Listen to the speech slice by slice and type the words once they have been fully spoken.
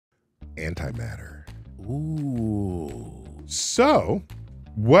antimatter. Ooh. So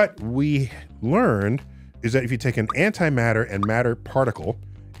what we learned is that if you take an antimatter and matter particle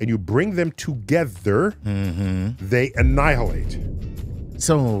and you bring them together, they annihilate.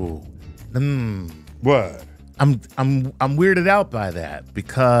 So, What? I'm weirded out by that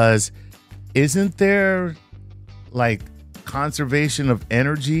because isn't there like conservation of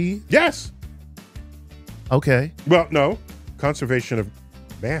energy? Yes. Okay. Well, no. Conservation of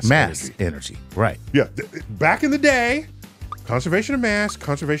mass energy. Right. Yeah. Back in the day, conservation of mass,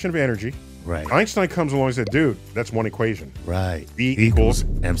 conservation of energy. Right. Einstein comes along and said, dude, that's one equation. Right. E equals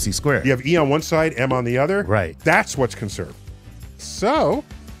mc squared. You have E on one side, M on the other. Right. That's what's conserved. So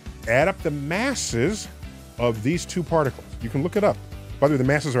add up the masses of these two particles. You can look it up. By the way, the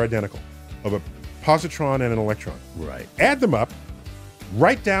masses are identical of a positron and an electron. Right. Add them up,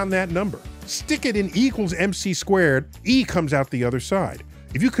 write down that number, stick it in E equals mc squared, E comes out the other side.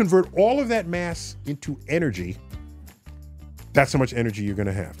 If you convert all of that mass into energy, that's how much energy you're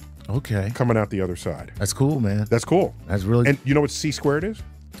gonna have. Okay. Coming out the other side. That's cool, man. That's cool. That's really. And you know what C squared is?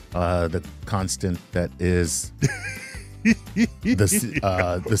 The constant that is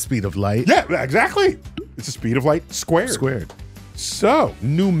the speed of light. Yeah, exactly. It's the speed of light squared. Squared. So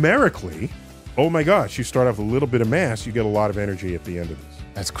numerically, oh my gosh, you start off with a little bit of mass, you get a lot of energy at the end of this.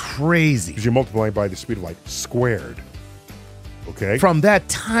 That's crazy. Because you're multiplying by the speed of light squared. Okay? From that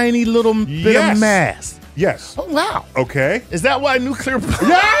tiny little bit of mass. Yes. Oh, wow. Okay. Is that why nuclear bombs?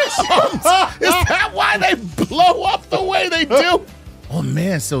 Yes! Is that why they blow up the way they do? Oh,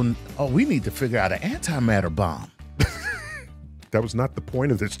 man. So, we need to figure out an antimatter bomb. That was not the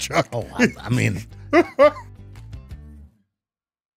point of this, Chuck. Oh, I mean,